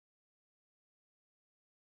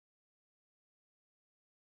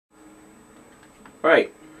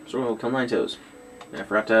Alright, so we'll kill 9 toes. I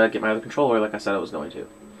forgot to get my other controller like I said I was going to.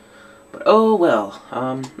 But oh well,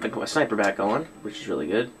 I got my sniper back on, which is really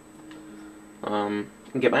good. I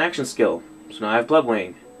can get my action skill, so now I have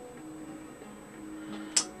Bloodwing.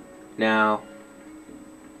 Now,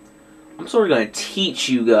 I'm sort of going to teach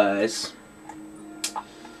you guys.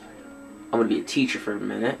 I'm going to be a teacher for a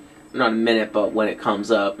minute. Not a minute, but when it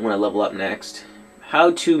comes up, when I level up next.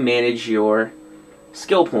 How to manage your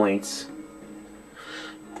skill points.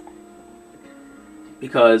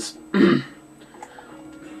 Because,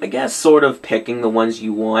 I guess sort of picking the ones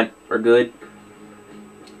you want are good.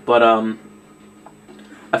 But,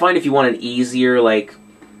 I find if you want an easier, like,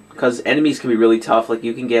 because enemies can be really tough, like,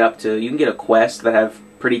 you can get a quest that have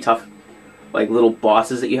pretty tough, like, little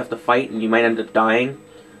bosses that you have to fight, and you might end up dying.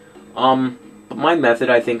 But my method,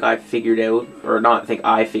 I think I figured out, or not think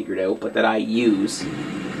I figured out, but that I use,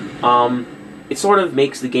 it sort of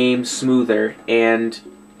makes the game smoother and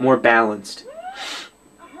more balanced.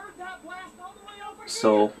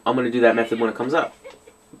 So, I'm going to do that method when it comes up.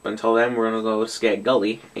 But until then, we're going to go to Skag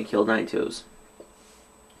Gully and kill 9 toes.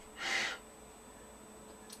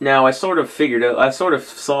 Now, I sort of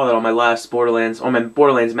saw that on my last Borderlands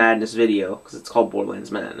Madness video, because it's called Borderlands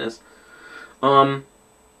Madness,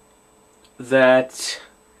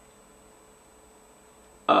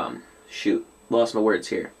 shoot, lost my words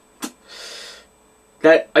here.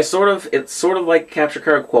 That it's sort of like capture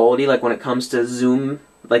card quality, like when it comes to zoom,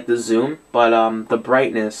 like the zoom, but the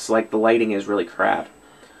brightness, like the lighting is really crap.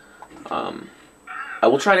 I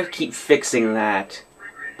will try to keep fixing that,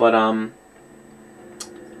 but I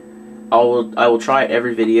will try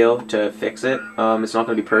every video to fix it. It's not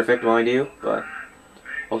going to be perfect, mind you, but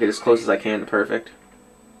I'll get as close as I can to perfect.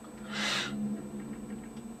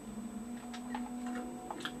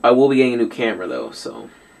 I will be getting a new camera though, so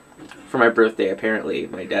for my birthday, apparently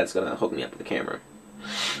my dad's gonna hook me up with a camera.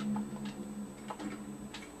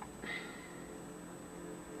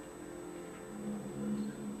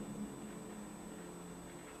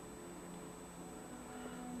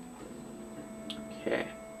 Okay.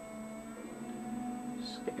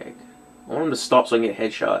 Skag. I want him to stop so I can get a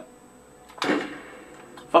headshot.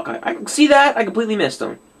 Fuck, I can see that! I completely missed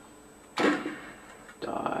him.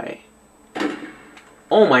 Die.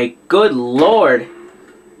 Oh my good lord!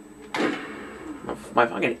 My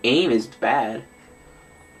fucking aim is bad.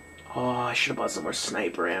 Oh, I should have bought some more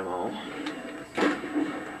sniper ammo.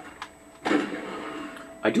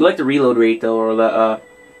 I do like the reload rate though, or the,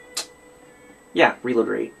 yeah, reload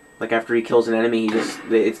rate. Like after he kills an enemy,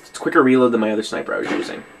 it's quicker reload than my other sniper I was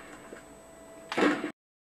using.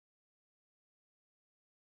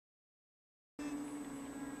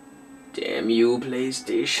 Damn you,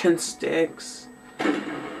 PlayStation sticks.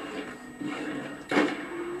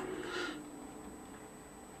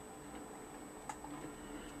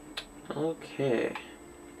 Okay.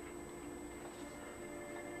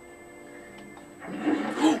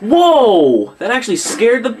 Whoa! That actually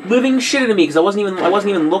scared the living shit out of me because I wasn't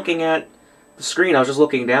even looking at the screen. I was just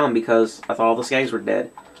looking down because I thought all the skags were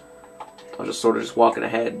dead. I was just sort of walking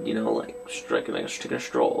ahead, you know, like taking a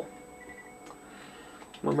stroll.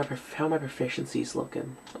 How are my proficiencies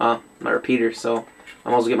looking? My repeater. So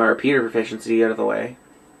I'm also get my repeater proficiency out of the way.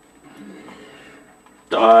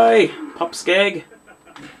 Die, pop skag.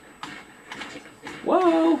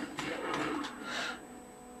 Whoa!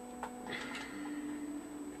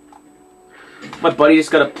 My buddy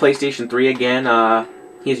just got a PlayStation 3 again.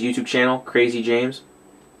 He has a YouTube channel, Crazy James.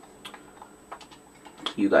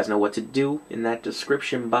 You guys know what to do in that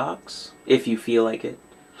description box, if you feel like it.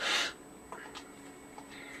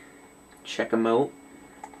 Check him out.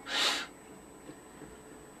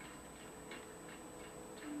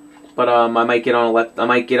 But I might get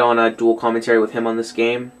on a dual commentary with him on this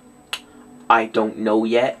game. I don't know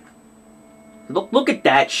yet. Look at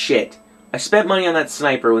that shit. I spent money on that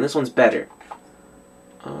sniper when this one's better.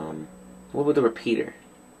 What about the repeater?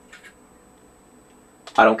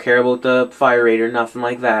 I don't care about the fire rate or nothing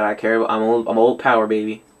like that. I'm old power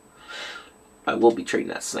baby. I will be trading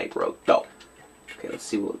that sniper out though. Okay, let's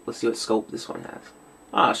see what scope this one has.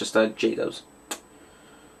 Ah, it's just a Jacobs.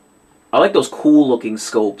 I like those cool looking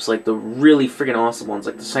scopes, like the really freaking awesome ones,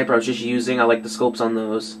 like the sniper I was just using. I like the scopes on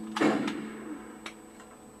those.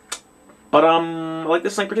 But I like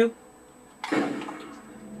this sniper too.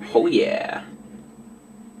 Oh yeah.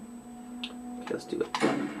 Okay, let's do it.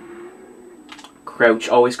 Crouch,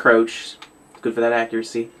 always crouch. Good for that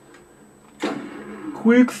accuracy.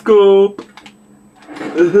 Quick scope.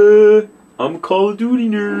 I'm a Call of Duty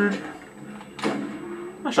nerd.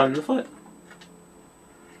 I shot him in the foot.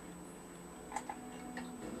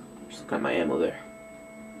 Just got my ammo there.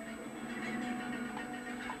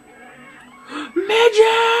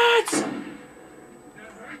 Midgets!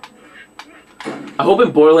 I hope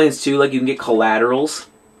in Borderlands 2, like, you can get collaterals.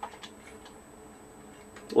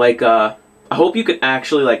 Like, I hope you can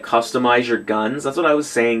actually, like, customize your guns. That's what I was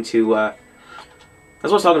saying to, that's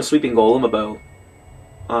what I was talking to Sweeping Golem about.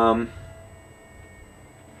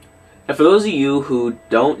 And for those of you who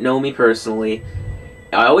don't know me personally,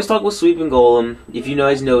 I always talk with Sweeping Golem. If you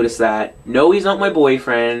guys notice that. No, he's not my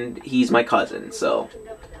boyfriend. He's my cousin, so.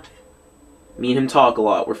 Me and him talk a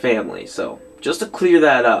lot. We're family, so. Just to clear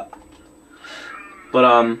that up. But,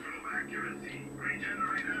 I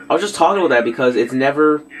was just talking about that because it's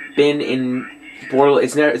never been in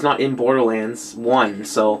it's not in Borderlands 1,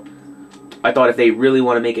 so I thought if they really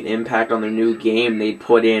want to make an impact on their new game, they'd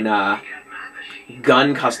put in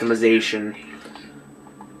gun customization.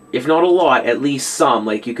 If not a lot, at least some.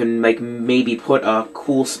 Like you can like maybe put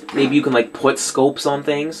maybe you can like put scopes on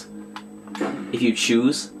things if you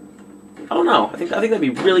choose. I don't know. I think that'd be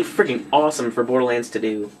really freaking awesome for Borderlands to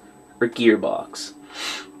do, or Gearbox.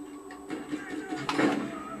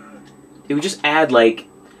 It would just add, like,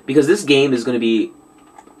 because this game is going to be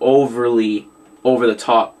overly over the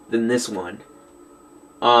top than this one.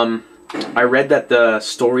 I read that the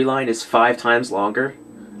storyline is 5 times longer.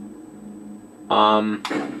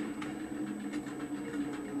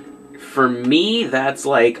 For me, that's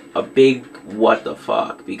like a big what the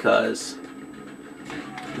fuck, because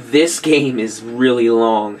this game is really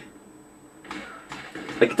long.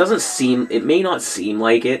 Like, it may not seem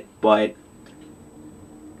like it, but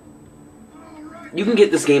you can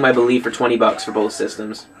get this game, I believe, for $20 for both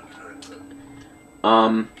systems.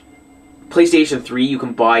 PlayStation 3, you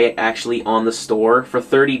can buy it actually on the store. For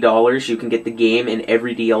 $30, you can get the game and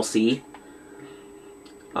every DLC.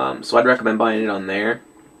 So I'd recommend buying it on there.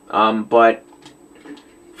 But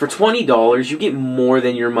for $20, you get more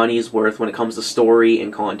than your money's worth when it comes to story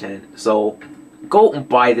and content. So go and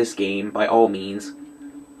buy this game, by all means.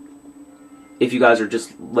 If you guys are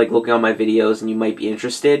just like looking on my videos and you might be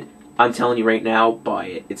interested, I'm telling you right now, buy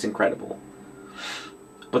it. It's incredible.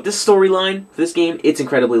 But this storyline for this game, it's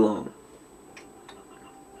incredibly long.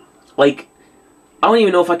 Like, I don't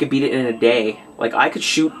even know if I could beat it in a day. Like, I could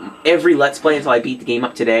shoot every Let's Play until I beat the game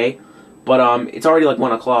up today. But, it's already like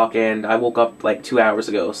 1 o'clock and I woke up like 2 hours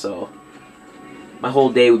ago, so my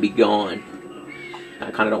whole day would be gone.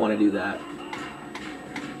 I kind of don't want to do that.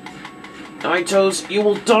 Alright, Toes, you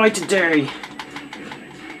will die today!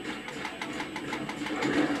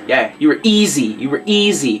 Yeah, you were easy. You were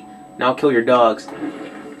easy. Now I'll kill your dogs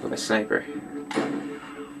with a sniper.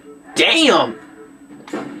 Damn!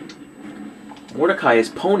 Mordecai is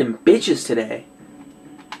poning bitches today.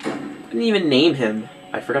 I didn't even name him.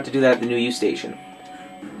 I forgot to do that at the New U station.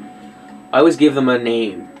 I always give them a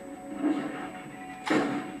name.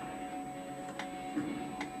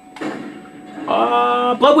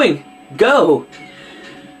 Bloodwing! Go!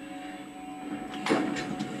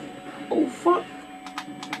 Oh, fuck.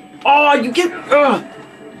 Oh, you get... Ugh!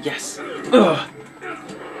 Yes. Ugh.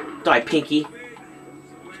 Die, Pinky.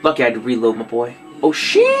 Lucky I had to reload, my boy. Oh,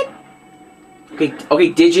 shit! Okay,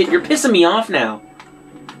 Digit, you're pissing me off now.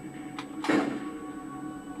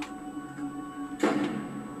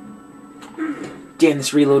 Damn,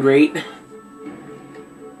 this reload rate.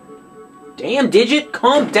 Damn, Digit,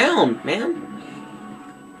 calm down, man.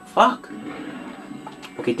 Fuck.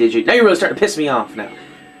 Okay, Digit, now you're really starting to piss me off now.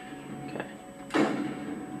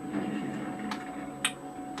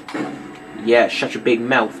 Yeah, shut your big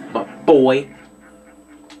mouth, my boy.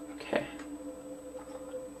 Okay.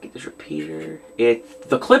 Get this repeater.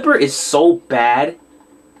 The clipper is so bad.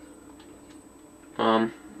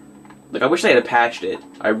 Like, I wish they had patched it.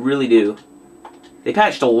 I really do. They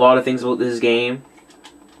patched a lot of things about this game,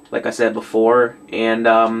 like I said before, and,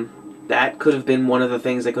 that could have been one of the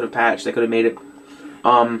things they could have patched. They could have made it,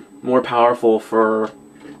 more powerful for...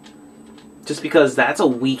 Just because that's a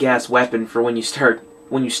weak-ass weapon for when you start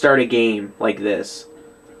a game like this.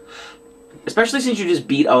 Especially since you just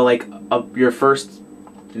beat your first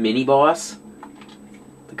mini-boss.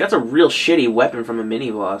 Like, that's a real shitty weapon from a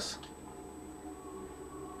mini-boss.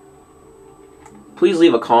 Please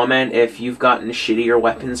leave a comment if you've gotten shittier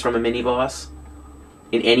weapons from a mini-boss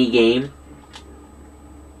in any game.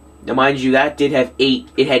 Now mind you, that did have 8.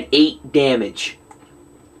 It had 8 damage.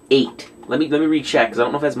 8. Let me recheck, because I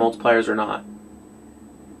don't know if it has multipliers or not.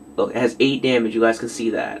 Look, it has 8 damage, you guys can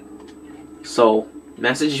see that. So,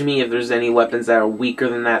 message me if there's any weapons that are weaker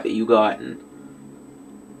than that you gotten.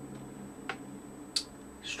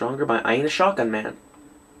 Stronger by... I ain't a shotgun man.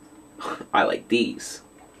 I like these.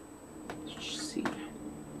 Let's see.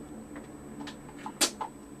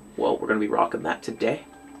 Well, we're gonna be rocking that today.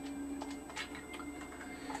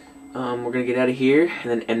 we're gonna get out of here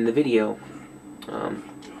and then end the video.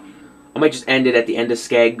 I might just end it at the end of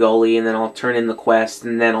Skag Gully, and then I'll turn in the quest,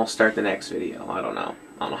 and then I'll start the next video. I don't know.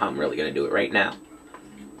 I don't know how I'm really gonna do it right now.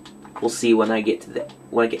 We'll see when I get to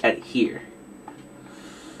when I get out of here.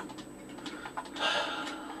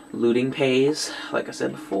 Looting pays, like I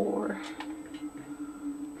said before.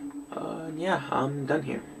 Yeah, I'm done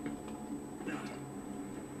here.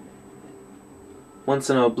 Once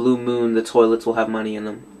in a blue moon, the toilets will have money in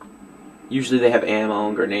them. Usually they have ammo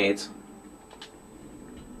and grenades.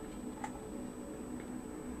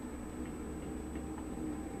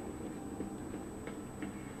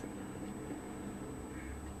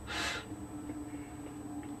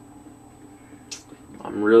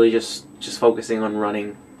 I'm really just focusing on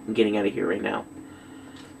running and getting out of here right now.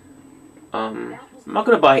 I'm not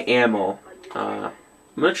gonna buy ammo. I'm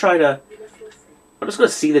just gonna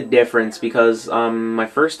see the difference because my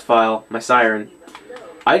first file, my Siren,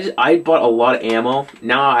 I bought a lot of ammo.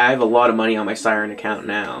 Now I have a lot of money on my Siren account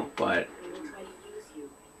now, but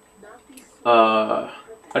I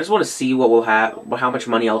just want to see what will how much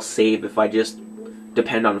money I'll save if I just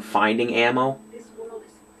depend on finding ammo.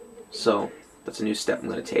 So that's a new step I'm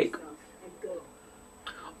gonna take.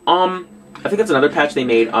 I think that's another patch they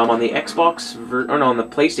made on the Xbox or no, on the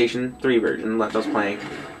PlayStation 3 version that I was playing.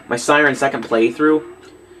 My Siren second playthrough,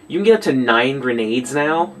 you can get up to 9 grenades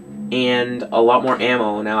now and a lot more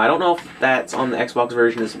ammo. Now I don't know if that's on the Xbox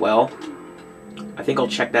version as well. I think I'll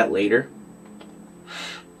check that later.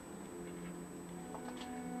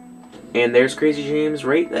 And there's Crazy James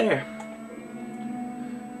right there.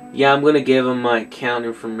 Yeah, I'm gonna give him my account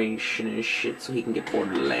information and shit so he can get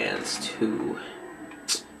Borderlands 2.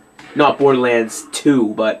 Not Borderlands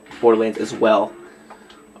 2, but Borderlands as well.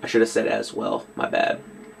 I should have said as well. My bad.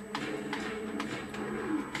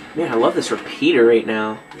 Man, I love this repeater right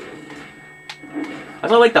now. I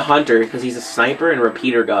also like the Hunter because he's a sniper and a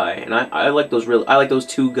repeater guy, and I like those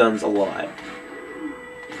two guns a lot.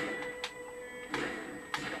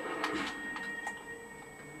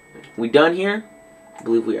 We done here? I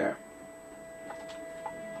believe we are.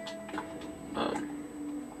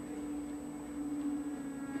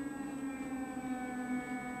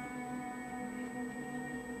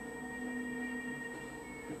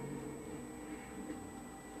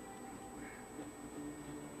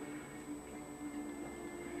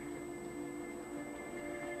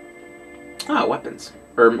 Weapons.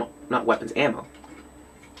 Or, not weapons, ammo.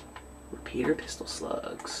 Repeater pistol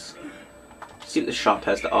slugs. See what the shop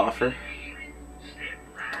has to offer.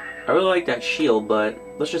 I really like that shield, but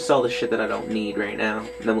let's just sell the shit that I don't need right now,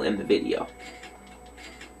 and then we'll end the video.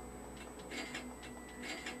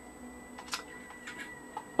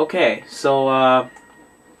 Okay, so,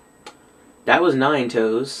 that was 9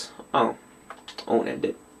 toes. Oh, I won't end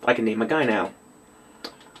it. I can name a guy now.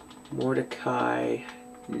 Mordecai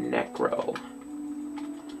Necro.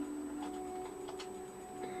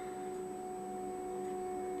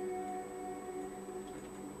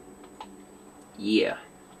 Yeah.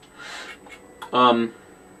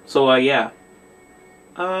 Yeah.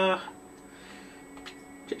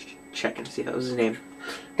 Just checking to see if that was his name.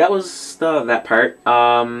 That was that part.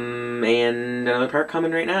 And another part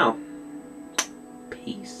coming right now.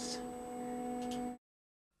 Peace.